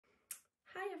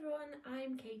everyone,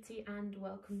 I'm Katie and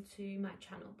welcome to my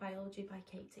channel, Biology by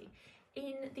Katie.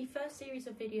 In the first series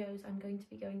of videos, I'm going to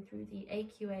be going through the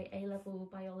AQA A-level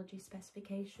biology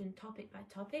specification topic by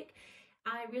topic.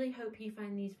 I really hope you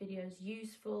find these videos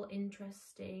useful,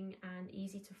 interesting and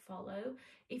easy to follow.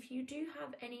 If you do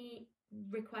have any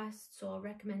requests or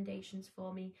recommendations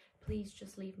for me, please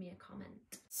just leave me a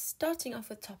comment. Starting off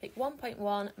with topic 1.1,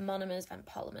 monomers and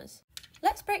polymers.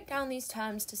 Let's break down these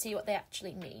terms to see what they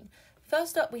actually mean.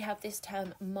 First up, we have this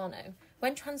term mono.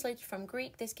 When translated from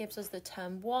Greek, this gives us the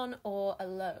term one or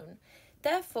alone.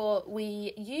 Therefore,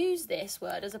 we use this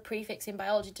word as a prefix in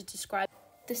biology to describe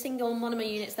the single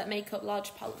monomer units that make up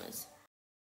large polymers.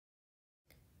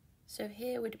 So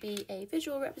here would be a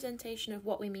visual representation of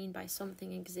what we mean by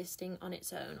something existing on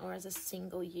its own or as a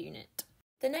single unit.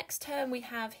 The next term we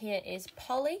have here is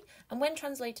poly, and when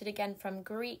translated again from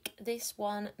Greek, this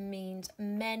one means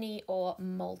many or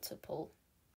multiple.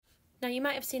 Now you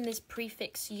might have seen this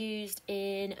prefix used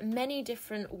in many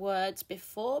different words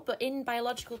before, but in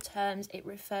biological terms it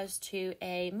refers to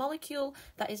a molecule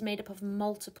that is made up of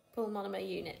multiple monomer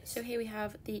units. So here we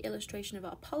have the illustration of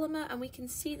our polymer, and we can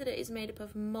see that it is made up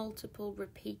of multiple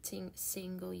repeating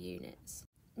single units.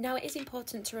 Now it is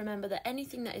important to remember that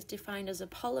anything that is defined as a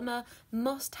polymer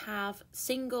must have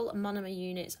single monomer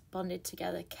units bonded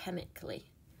together chemically.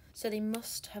 So they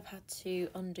must have had to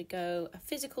undergo a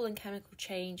physical and chemical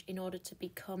change in order to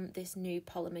become this new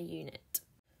polymer unit.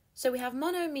 So we have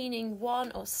mono meaning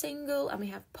one or single, and we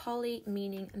have poly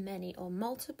meaning many or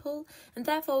multiple, and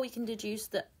therefore we can deduce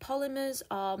that polymers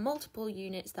are multiple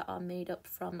units that are made up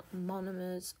from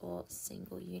monomers or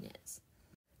single units.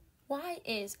 Why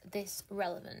is this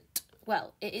relevant?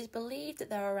 Well, it is believed that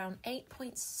there are around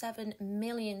 8.7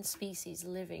 million species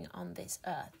living on this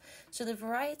earth, so the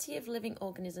variety of living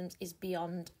organisms is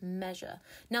beyond measure.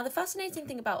 Now, the fascinating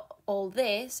thing about all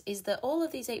this is that all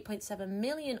of these 8.7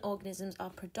 million organisms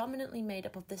are predominantly made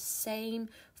up of the same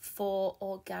 4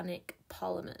 organic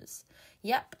polymers.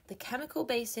 Yep, the chemical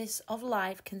basis of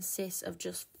life consists of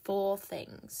just 4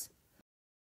 things.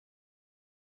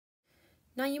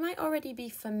 Now you might already be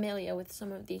familiar with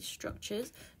some of these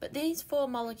structures, but these 4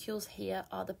 molecules here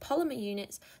are the polymer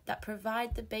units that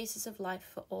provide the basis of life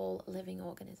for all living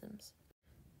organisms.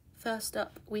 First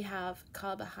up, we have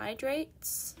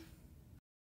carbohydrates.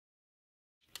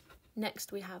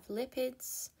 Next we have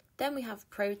lipids, then we have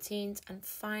proteins, and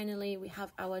finally we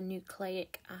have our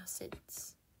nucleic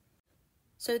acids.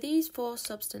 So these 4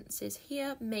 substances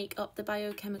here make up the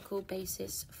biochemical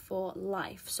basis for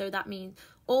life. So that means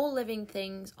all living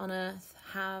things on Earth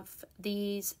have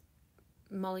these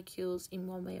molecules in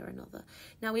one way or another.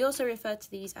 Now we also refer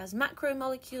to these as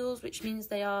macromolecules, which means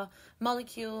they are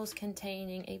molecules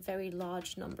containing a very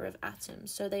large number of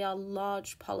atoms. So they are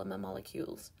large polymer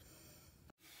molecules.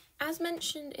 As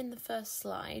mentioned in the first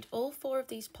slide, all 4 of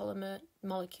these polymer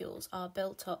molecules are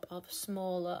built up of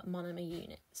smaller monomer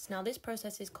units. Now this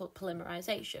process is called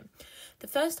polymerization. The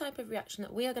first type of reaction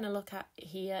that we are going to look at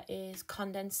here is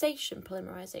condensation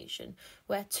polymerization,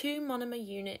 where 2 monomer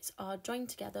units are joined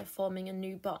together forming a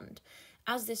new bond.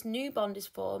 As this new bond is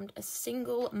formed, a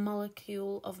single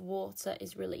molecule of water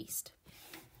is released.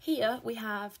 Here we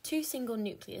have 2 single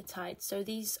nucleotides, so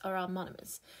these are our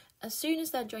monomers. As soon as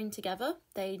they're joined together,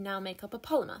 they now make up a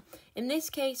polymer. In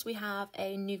this case, we have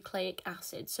a nucleic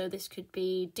acid, so this could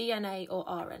be DNA or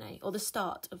RNA, or the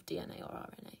start of DNA or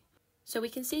RNA. So we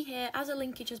can see here, as a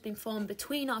linkage has been formed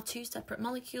between our 2 separate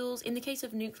molecules, in the case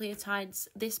of nucleotides,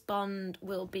 this bond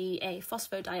will be a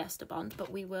phosphodiester bond,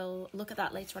 but we will look at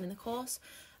that later on in the course.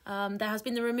 There has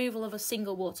been the removal of a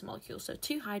single water molecule, so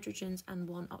 2 hydrogens and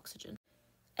 1 oxygen.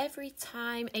 Every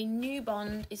time a new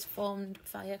bond is formed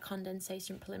via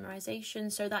condensation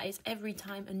polymerization, so that is every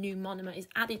time a new monomer is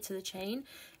added to the chain,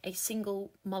 a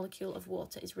single molecule of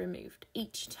water is removed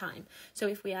each time. So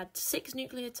if we add 6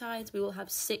 nucleotides, we will have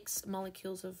 6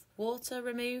 molecules of water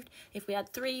removed. If we add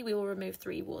 3, we will remove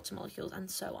 3 water molecules,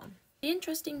 and so on. The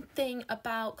interesting thing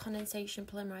about condensation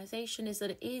polymerization is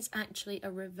that it is actually a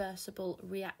reversible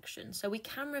reaction. So we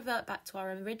can revert back to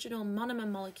our original monomer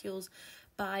molecules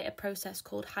by a process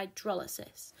called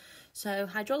hydrolysis. So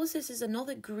hydrolysis is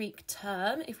another Greek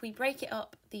term. If we break it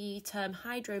up, the term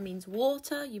hydro means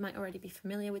water. You might already be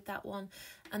familiar with that one.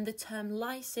 And the term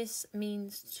lysis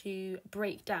means to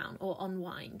break down or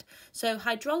unwind. So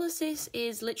hydrolysis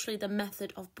is literally the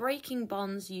method of breaking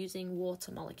bonds using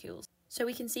water molecules. So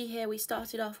we can see here we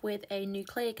started off with a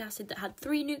nucleic acid that had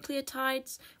 3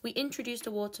 nucleotides. We introduced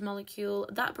a water molecule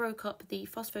that broke up the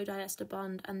phosphodiester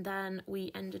bond, and then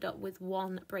we ended up with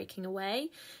 1 breaking away.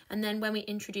 And then when we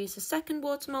introduce a second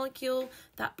water molecule,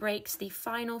 that breaks the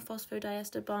final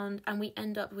phosphodiester bond, and we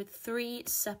end up with 3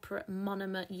 separate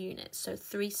monomer units, so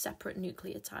 3 separate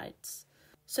nucleotides.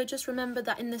 So just remember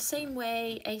that in the same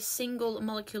way a single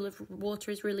molecule of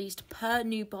water is released per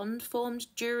new bond formed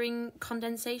during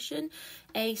condensation,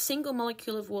 a single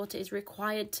molecule of water is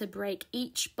required to break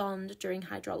each bond during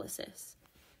hydrolysis.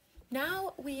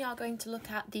 Now we are going to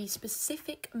look at the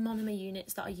specific monomer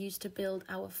units that are used to build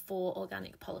our 4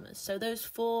 organic polymers. So those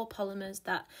 4 polymers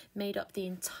that made up the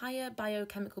entire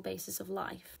biochemical basis of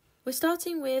life. We're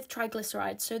starting with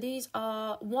triglycerides. So these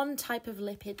are one type of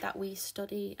lipid that we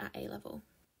study at A level.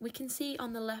 We can see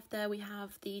on the left there we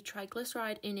have the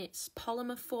triglyceride in its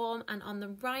polymer form, and on the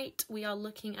right we are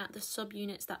looking at the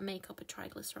subunits that make up a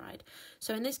triglyceride.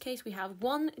 So in this case we have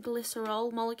 1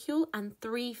 glycerol molecule and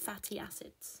 3 fatty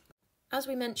acids. As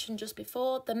we mentioned just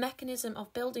before, the mechanism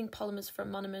of building polymers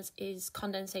from monomers is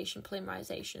condensation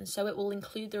polymerization, so it will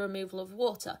include the removal of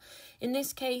water. In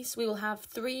this case, we will have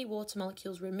 3 water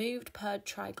molecules removed per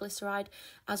triglyceride,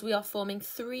 as we are forming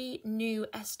 3 new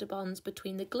ester bonds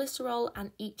between the glycerol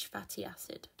and each fatty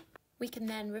acid. We can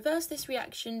then reverse this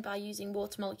reaction by using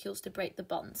water molecules to break the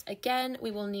bonds. Again,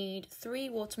 we will need 3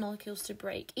 water molecules to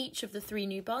break each of the 3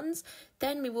 new bonds.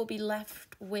 Then we will be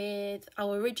left with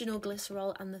our original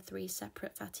glycerol and the 3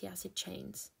 separate fatty acid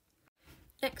chains.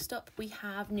 Next up, we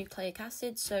have nucleic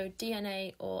acids, so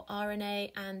DNA or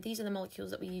RNA, and these are the molecules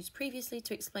that we used previously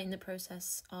to explain the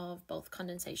process of both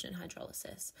condensation and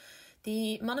hydrolysis.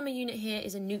 The monomer unit here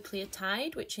is a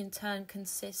nucleotide, which in turn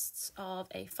consists of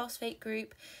a phosphate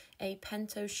group, a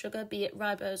pentose sugar, be it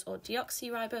ribose or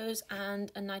deoxyribose,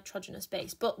 and a nitrogenous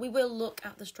base. But we will look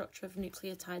at the structure of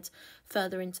nucleotides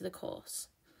further into the course.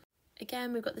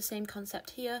 Again, we've got the same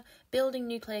concept here. Building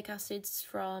nucleic acids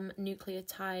from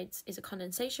nucleotides is a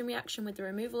condensation reaction with the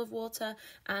removal of water,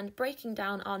 and breaking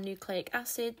down our nucleic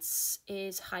acids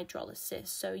is hydrolysis,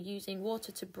 so using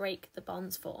water to break the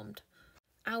bonds formed.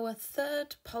 Our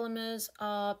third polymers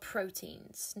are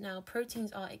proteins. Now,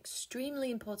 proteins are extremely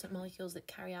important molecules that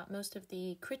carry out most of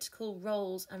the critical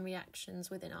roles and reactions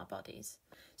within our bodies.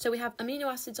 So we have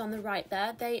amino acids on the right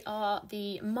there. They are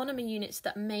the monomer units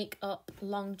that make up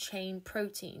long-chain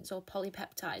proteins or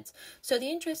polypeptides. So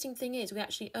the interesting thing is we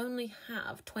actually only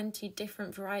have 20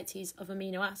 different varieties of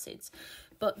amino acids.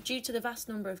 But due to the vast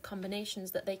number of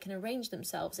combinations that they can arrange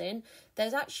themselves in,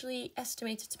 there's actually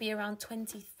estimated to be around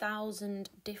 20,000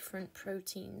 different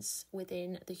proteins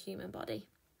within the human body.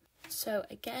 So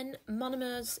again,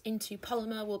 monomers into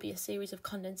polymer will be a series of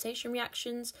condensation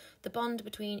reactions. The bond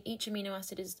between each amino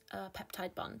acid is a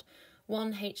peptide bond.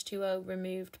 1 H2O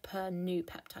removed per new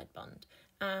peptide bond.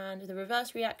 And the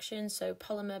reverse reaction, so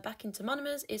polymer back into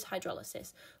monomers, is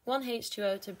hydrolysis. 1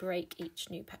 H2O to break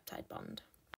each new peptide bond.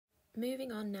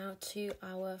 Moving on now to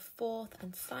our 4th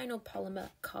and final polymer,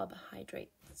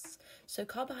 carbohydrates. So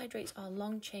carbohydrates are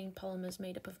long-chain polymers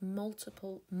made up of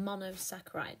multiple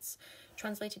monosaccharides,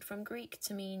 translated from Greek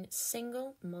to mean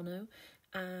single, mono,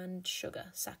 and sugar,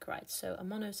 saccharide. So a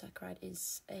monosaccharide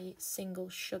is a single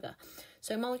sugar.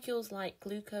 So molecules like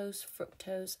glucose,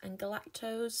 fructose, and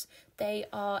galactose, they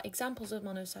are examples of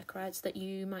monosaccharides that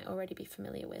you might already be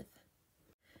familiar with.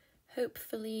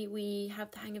 Hopefully we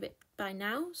have the hang of it by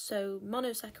now. So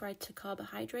monosaccharide to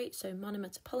carbohydrate, so monomer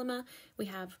to polymer, we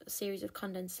have a series of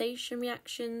condensation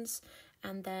reactions,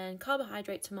 and then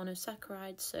carbohydrate to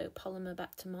monosaccharide, so polymer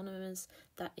back to monomers,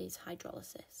 that is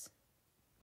hydrolysis.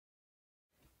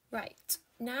 Right,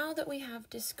 now that we have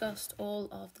discussed all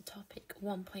of the topic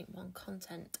 1.1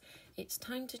 content, it's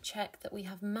time to check that we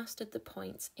have mastered the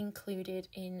points included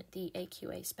in the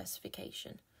AQA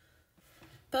specification.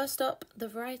 First up, the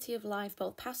variety of life,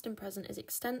 both past and present, is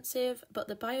extensive, but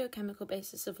the biochemical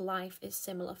basis of life is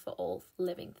similar for all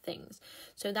living things.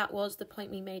 So that was the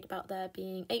point we made about there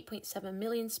being 8.7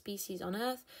 million species on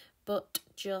Earth, but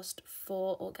just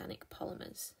 4 organic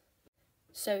polymers.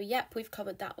 So yep, we've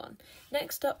covered that one.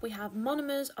 Next up, we have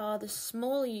monomers are the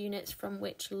smaller units from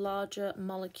which larger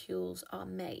molecules are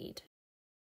made.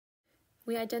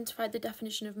 We identified the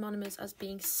definition of monomers as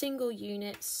being single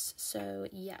units, so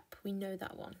yep, we know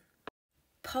that one.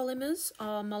 Polymers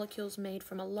are molecules made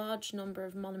from a large number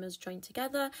of monomers joined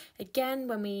together. Again,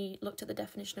 when we looked at the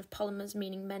definition of polymers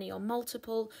meaning many or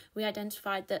multiple, we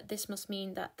identified that this must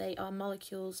mean that they are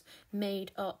molecules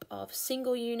made up of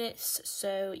single units,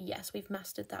 so yes, we've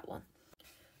mastered that one.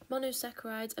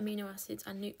 Monosaccharides, amino acids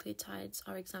and nucleotides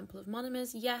are example of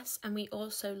monomers, yes, and we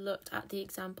also looked at the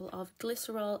example of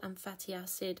glycerol and fatty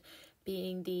acid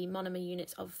being the monomer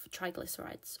units of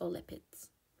triglycerides or lipids.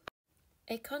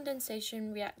 A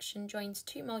condensation reaction joins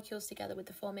two molecules together with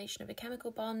the formation of a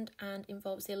chemical bond and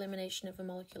involves the elimination of a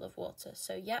molecule of water.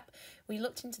 So yep, we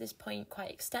looked into this point quite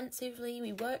extensively.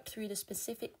 We worked through the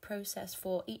specific process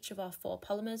for each of our four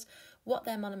polymers, what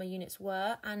their monomer units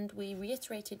were, and we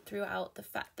reiterated throughout the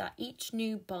fact that each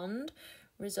new bond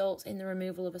results in the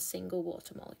removal of a single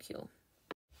water molecule.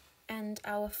 And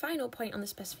our final point on the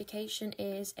specification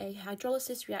is a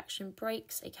hydrolysis reaction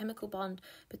breaks a chemical bond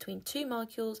between two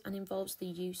molecules and involves the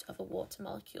use of a water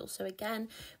molecule. So again,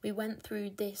 we went through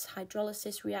this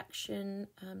hydrolysis reaction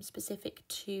specific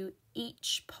to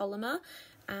each polymer,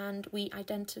 and we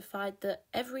identified that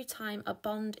every time a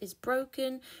bond is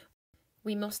broken,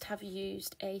 we must have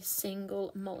used a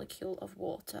single molecule of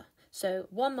water. So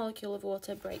one molecule of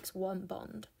water breaks one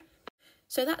bond.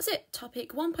 So that's it,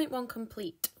 topic 1.1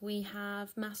 complete. We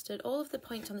have mastered all of the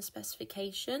points on the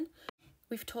specification.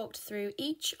 We've talked through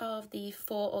each of the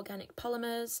four organic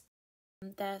polymers,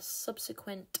 their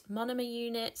subsequent monomer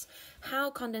units, how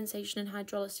condensation and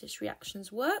hydrolysis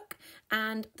reactions work,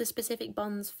 and the specific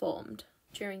bonds formed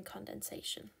during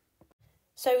condensation.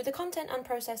 So the content and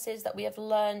processes that we have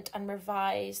learned and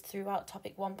revised throughout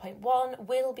topic 1.1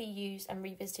 will be used and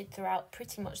revisited throughout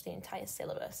pretty much the entire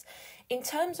syllabus. In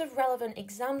terms of relevant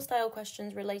exam style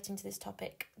questions relating to this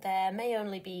topic, there may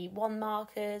only be 1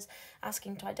 markers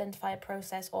asking to identify a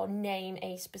process or name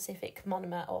a specific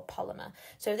monomer or polymer.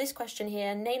 So this question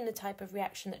here, name the type of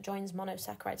reaction that joins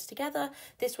monosaccharides together.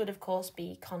 This would of course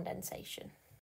be condensation.